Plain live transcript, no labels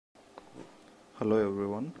Hello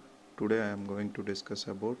everyone. Today I am going to discuss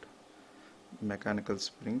about mechanical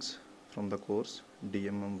springs from the course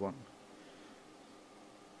DMM1.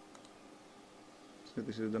 So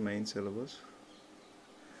this is the main syllabus.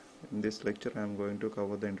 In this lecture I am going to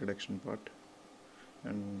cover the introduction part,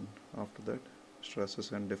 and after that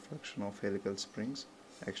stresses and deflection of helical springs,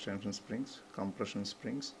 extension springs, compression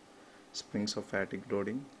springs, springs of fatigue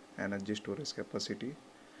loading, energy storage capacity,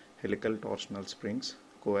 helical torsional springs,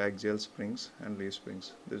 coaxial springs and leaf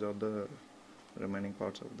springs. These are the remaining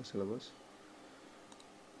parts of the syllabus.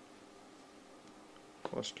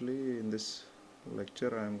 Firstly, in this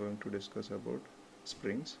lecture I am going to discuss about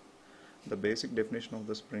springs. The basic definition of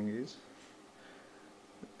the spring is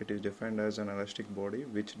it is defined as an elastic body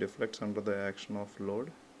which deflects under the action of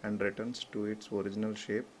load and returns to its original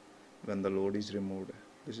shape when the load is removed.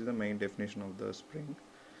 This is the main definition of the spring.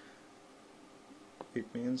 It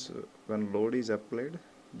means when load is applied,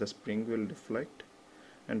 the spring will deflect,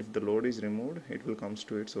 and if the load is removed, it will comes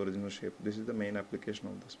to its original shape. This is the main application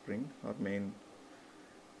of the spring, or main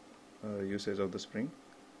usage of the spring.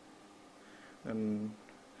 And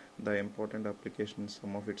the important applications,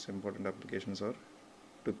 some of its important applications are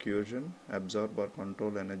to coercion, absorb or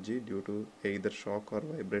control energy due to either shock or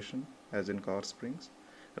vibration, as in car springs,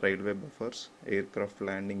 railway buffers, aircraft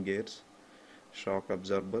landing gears, shock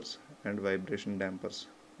absorbers and vibration dampers.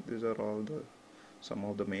 These are all some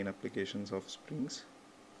of the main applications of springs,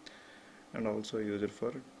 and also used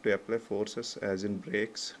for to apply forces as in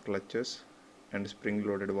brakes, clutches and spring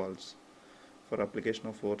loaded valves. For application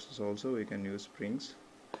of forces also we can use springs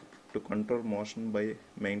to control motion by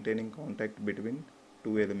maintaining contact between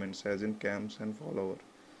two elements, as in cams and follower.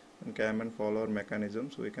 In cam and follower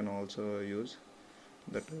mechanisms we can also use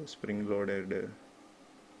that spring loaded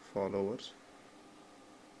followers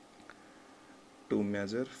to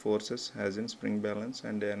measure forces as in spring balance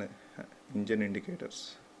and engine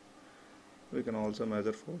indicators. We can also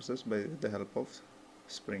measure forces by the help of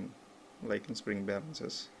spring, like in spring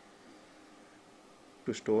balances.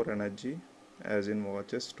 To store energy as in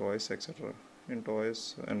watches, toys, etc. In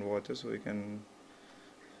toys and watches we can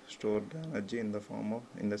store the energy in the form of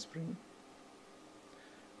in the spring,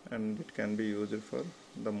 and it can be used for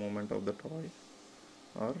the movement of the toy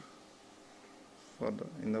or for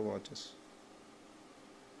in the watches.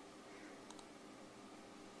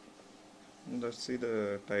 Let's see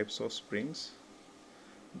the types of springs.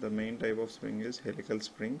 The main type of spring is helical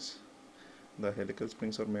springs. The helical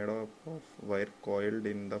springs are made up of wire coiled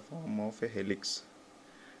in the form of a helix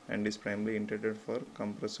and is primarily intended for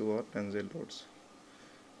compressive or tensile loads.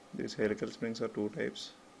 These helical springs are two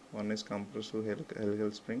types. One is compressive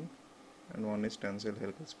helical spring and one is tensile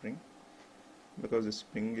helical spring, because the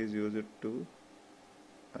spring is used to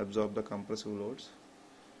absorb the compressive loads,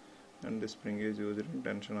 and this spring is used in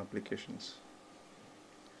tension applications.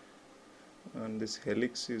 And this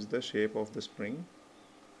helix is the shape of the spring,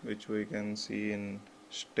 which we can see in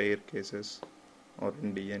staircases or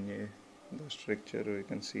in DNA, the structure we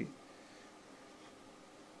can see.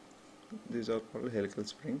 These are called helical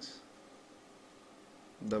springs.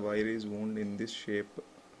 The wire is wound in this shape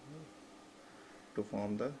to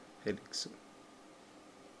form the helix.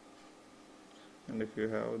 And if you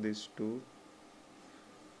have these two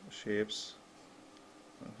shapes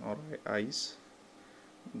or eyes,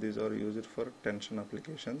 these are used for tension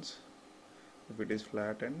applications. If it is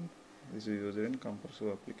flat end, this is used in compressive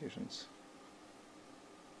applications.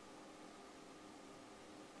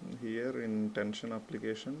 Here in tension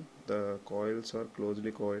application the coils are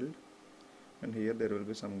closely coiled, and here there will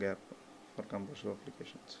be some gap for compressive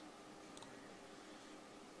applications.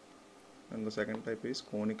 And the second type is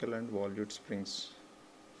conical and volute springs,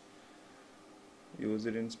 used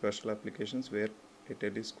in special applications where a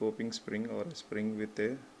telescoping spring or a spring with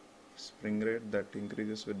a spring rate that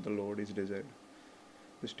increases with the load is desired.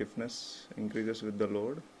 The stiffness increases with the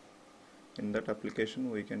load. In that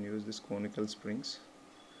application we can use these conical springs.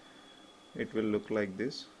 It will look like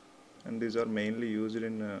this, and these are mainly used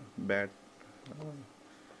in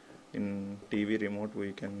in TV remote.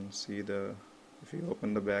 We can see if you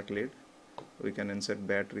open the back lid, we can insert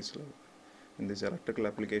batteries. In these electrical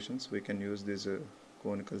applications we can use these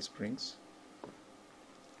conical springs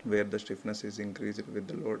where the stiffness is increased with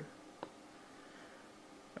the load.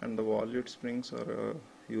 And the volute springs are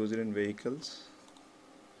used in vehicles.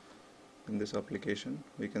 In this application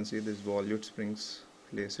we can see these volute springs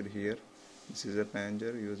placed here. This is a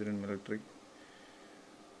plunger used in military.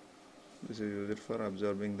 This is used for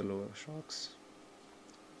absorbing the lower shocks.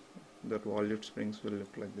 The volute springs will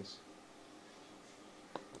look like this.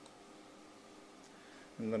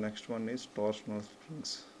 And the next one is torsional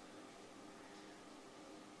springs.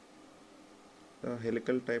 The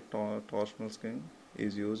helical type torsional spring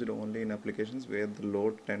is used only in applications where the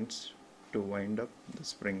load tends to wind up the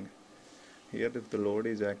spring. Here if the load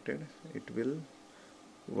is acted, it will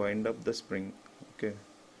wind up the spring. Okay,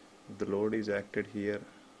 if the load is acted here,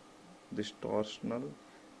 this torsional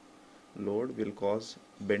load will cause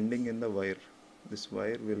bending in the wire. This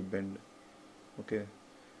wire will bend. Okay,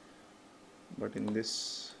 but in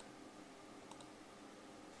this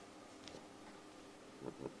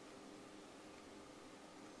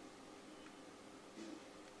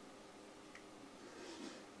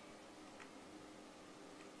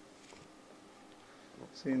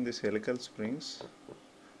in this helical springs,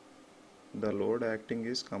 the load acting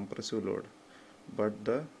is compressive load, but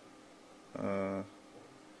uh,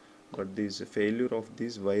 this failure of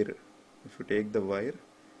this wire, if you take the wire,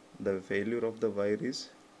 the failure of the wire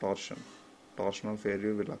is torsion. Torsional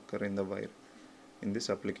failure will occur in the wire in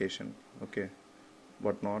this application. Okay,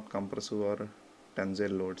 but not compressive or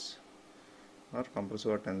tensile loads or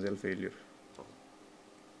compressive or tensile failure.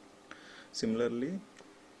 Similarly,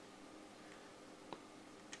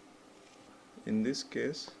 in this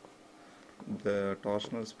case, the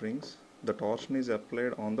torsional springs, the torsion is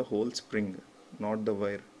applied on the whole spring, not the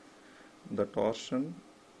wire. The torsion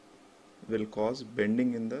will cause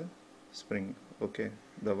bending in the spring. Okay,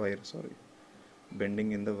 the wire, sorry,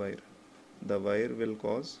 bending in the wire. The wire will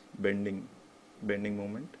cause bending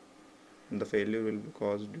moment, and the failure will be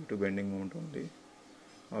caused due to bending moment only,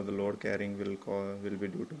 or the load carrying will be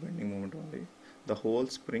due to bending moment only. The whole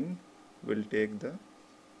spring will take the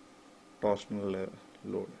torsional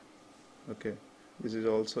load. Okay, this is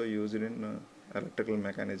also used in electrical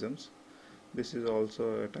mechanisms. This is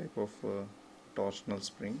also a type of torsional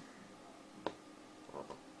spring.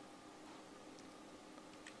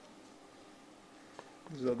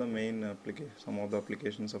 These are the main some of the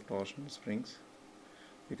applications of torsional springs.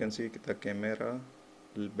 You can see the camera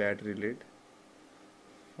battery lid.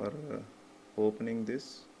 For opening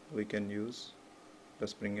this, we can use the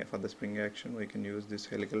spring. For the spring action, we can use this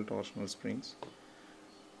helical torsional springs.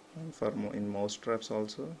 And for in mouse traps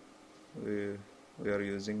also, we are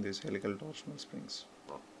using these helical torsional springs.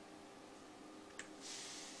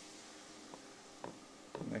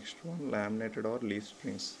 Next one, laminated or leaf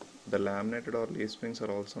springs. The laminated or leaf springs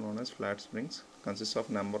are also known as flat springs. Consists of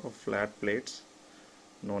number of flat plates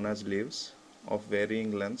known as leaves of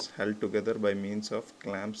varying lengths held together by means of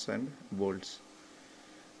clamps and bolts.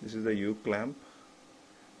 This is the U clamp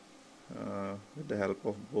with the help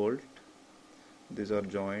of bolt. These are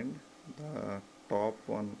joined. The top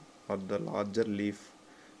one or the larger leaf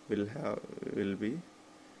will be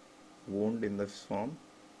wound in the form.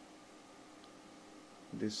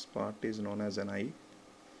 This part is known as an eye.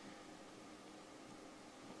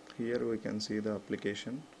 Here we can see the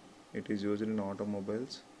application. It is used in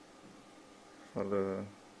automobiles for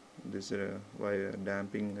this wire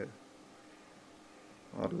damping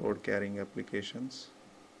or load carrying applications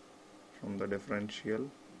from the differential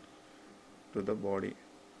to the body.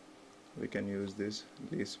 We can use these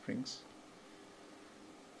leaf springs.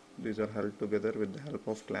 These are held together with the help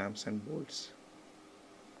of clamps and bolts.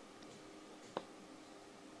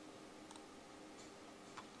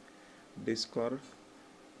 Disc or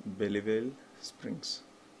Belleville springs.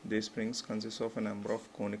 These springs consist of a number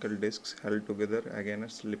of conical discs held together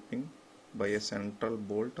against slipping by a central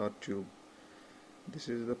bolt or tube. This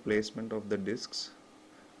is the placement of the discs.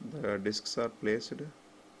 The discs are placed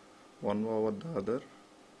one over the other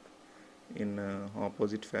in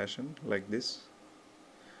opposite fashion like this,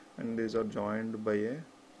 and these are joined by a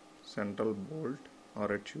central bolt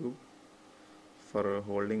or a tube for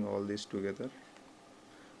holding all these together.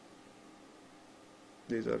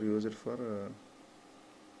 These are used for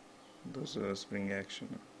those spring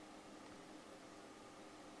action,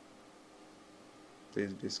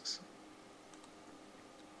 these discs.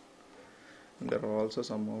 And there are also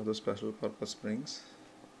some of the special purpose springs,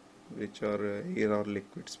 which are air or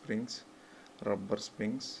liquid springs, rubber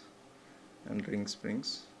springs, and ring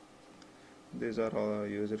springs. These are all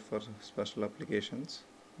used for special applications.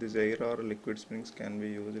 These air or liquid springs can be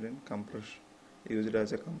used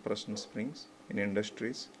as a compression springs in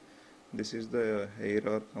industries. This is the air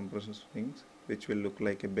or compression springs, which will look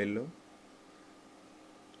like a bellow.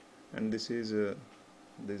 And this is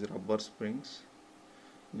these rubber springs.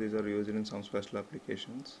 These are used in some special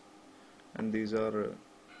applications. And these are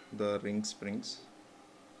the ring springs.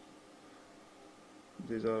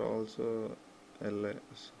 These are also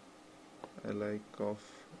like of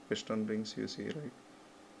piston rings you see, right?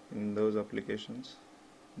 In those applications,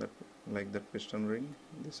 that like that piston ring,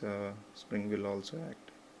 this spring will also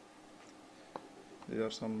act. These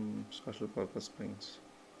are some special purpose springs.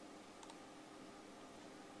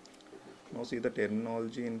 Now see the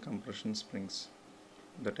terminology in compression springs.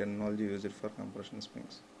 The terminology used for compression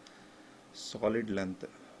springs. Solid length.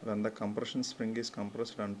 When the compression spring is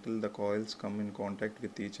compressed until the coils come in contact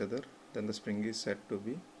with each other, then the spring is said to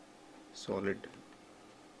be solid.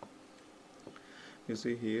 You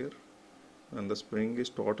see here, when the spring is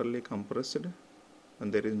totally compressed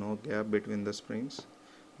and there is no gap between the springs,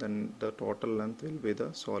 then the total length will be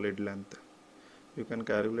the solid length. You can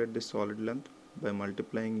calculate this solid length by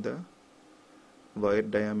multiplying the wire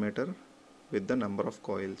diameter with the number of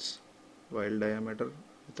coils. Wire diameter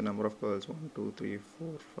with the number of coils 1, 2, 3, 4,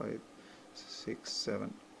 5, 6,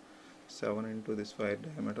 7. 7 into this wire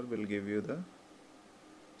diameter will give you the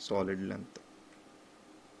solid length.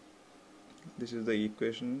 This is the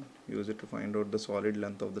equation used to find out the solid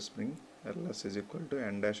length of the spring. LS is equal to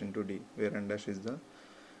N dash into D, where N dash is the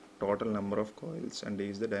total number of coils and D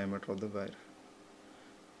is the diameter of the wire.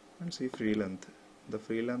 And see free length. The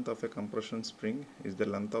free length of a compression spring is the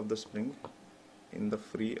length of the spring in the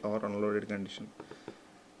free or unloaded condition.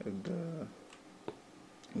 If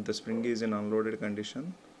the spring is in unloaded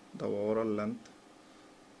condition, the overall length,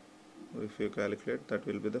 if you calculate, that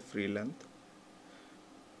will be the free length.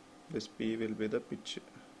 This P will be the pitch.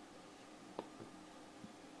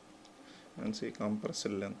 And see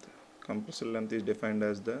compressive length. Compressive length is defined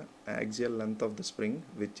as the axial length of the spring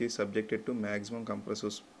which is subjected to maximum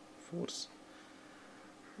compressive force.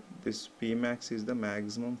 This P max is the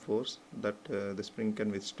maximum force that the spring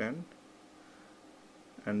can withstand,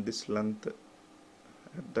 and this length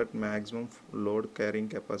at that maximum load carrying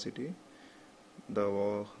capacity, the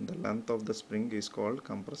length of the spring is called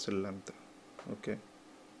compressive length. Okay.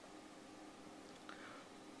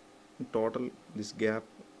 Total this gap,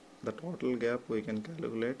 the total gap we can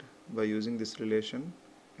calculate by using this relation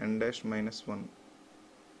N dash minus 1.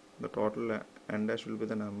 The total N dash will be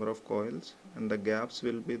the number of coils and the gaps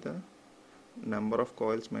will be the number of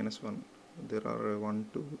coils minus 1. There are 1,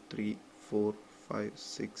 2, 3, 4, 5,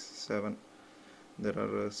 6, 7. There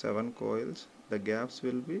are 7 coils. The gaps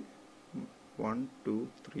will be 1, 2,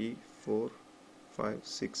 3, 4, 5,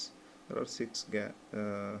 6. There are 6 gap,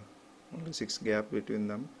 only 6 gap between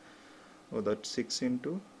them. So that 6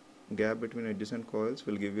 into gap between adjacent coils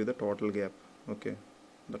will give you the total gap. Okay,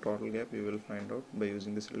 the total gap you will find out by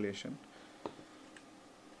using this relation.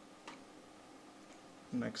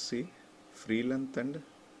 Next, see free length and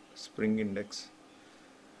spring index.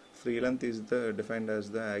 Free length is defined as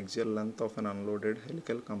the axial length of an unloaded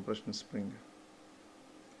helical compression spring.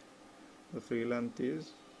 The free length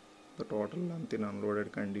is the total length in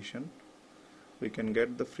unloaded condition. We can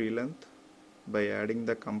get the free length by adding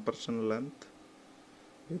the compression length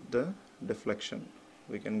with the deflection.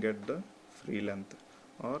 We can get the free length,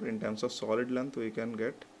 or in terms of solid length we can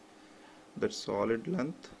get that solid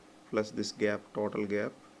length plus this gap, total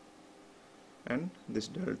gap, and this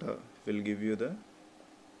delta will give you the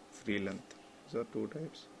free length. These are two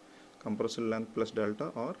types: compressive length plus delta,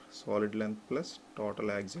 or solid length plus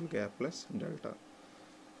total axial gap plus delta.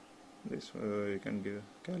 This you can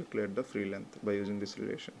calculate the free length by using this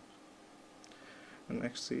relation. And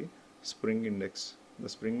next, see spring index. The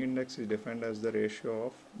spring index is defined as the ratio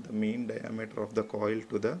of the mean diameter of the coil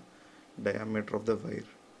to the diameter of the wire.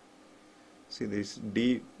 See, this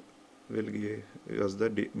D will give us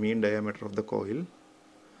the mean diameter of the coil.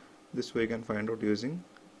 This we can find out using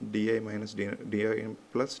di minus di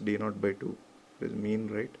plus d naught by 2. It is mean,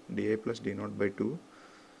 right? Di plus d naught by 2.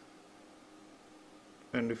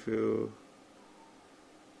 And if you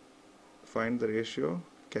find the ratio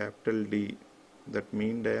capital D, that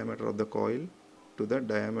mean diameter of the coil to the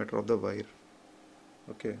diameter of the wire.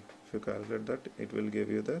 Okay, if you calculate that, it will give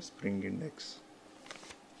you the spring index.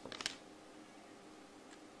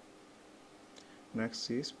 Next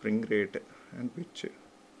is spring rate and pitch.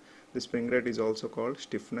 The spring rate is also called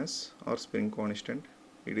stiffness or spring constant.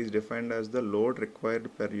 It is defined as the load required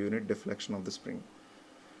per unit deflection of the spring.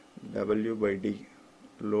 W by D,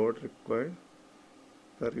 load required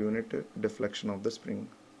per unit deflection of the spring,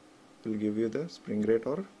 will give you the spring rate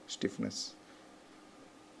or stiffness.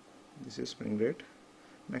 This is spring rate.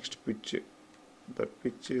 Next, pitch. The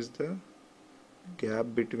pitch is the gap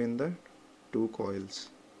between the two coils.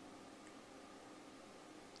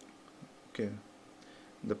 Okay.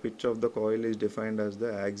 The pitch of the coil is defined as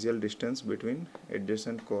the axial distance between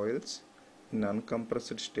adjacent coils in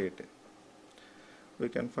uncompressed state. We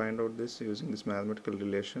can find out this using this mathematical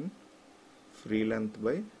relation: free length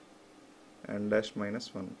by N dash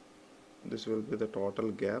minus 1. This will be the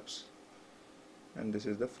total gaps, and this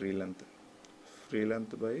is the free length. Free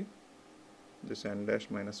length by this N dash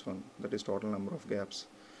minus 1, that is total number of gaps,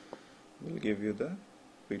 will give you the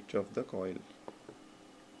pitch of the coil.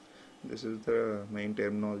 This is the main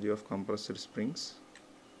terminology of compressed springs.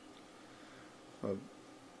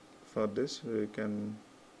 For this we can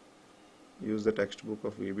use the textbook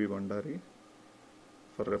of V.B. Bhandari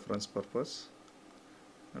for reference purpose,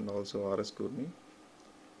 and also R.S. Gurney,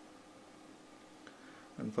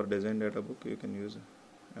 and for design data book you can use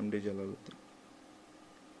M.D. Jalaluddin.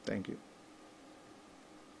 Thank you.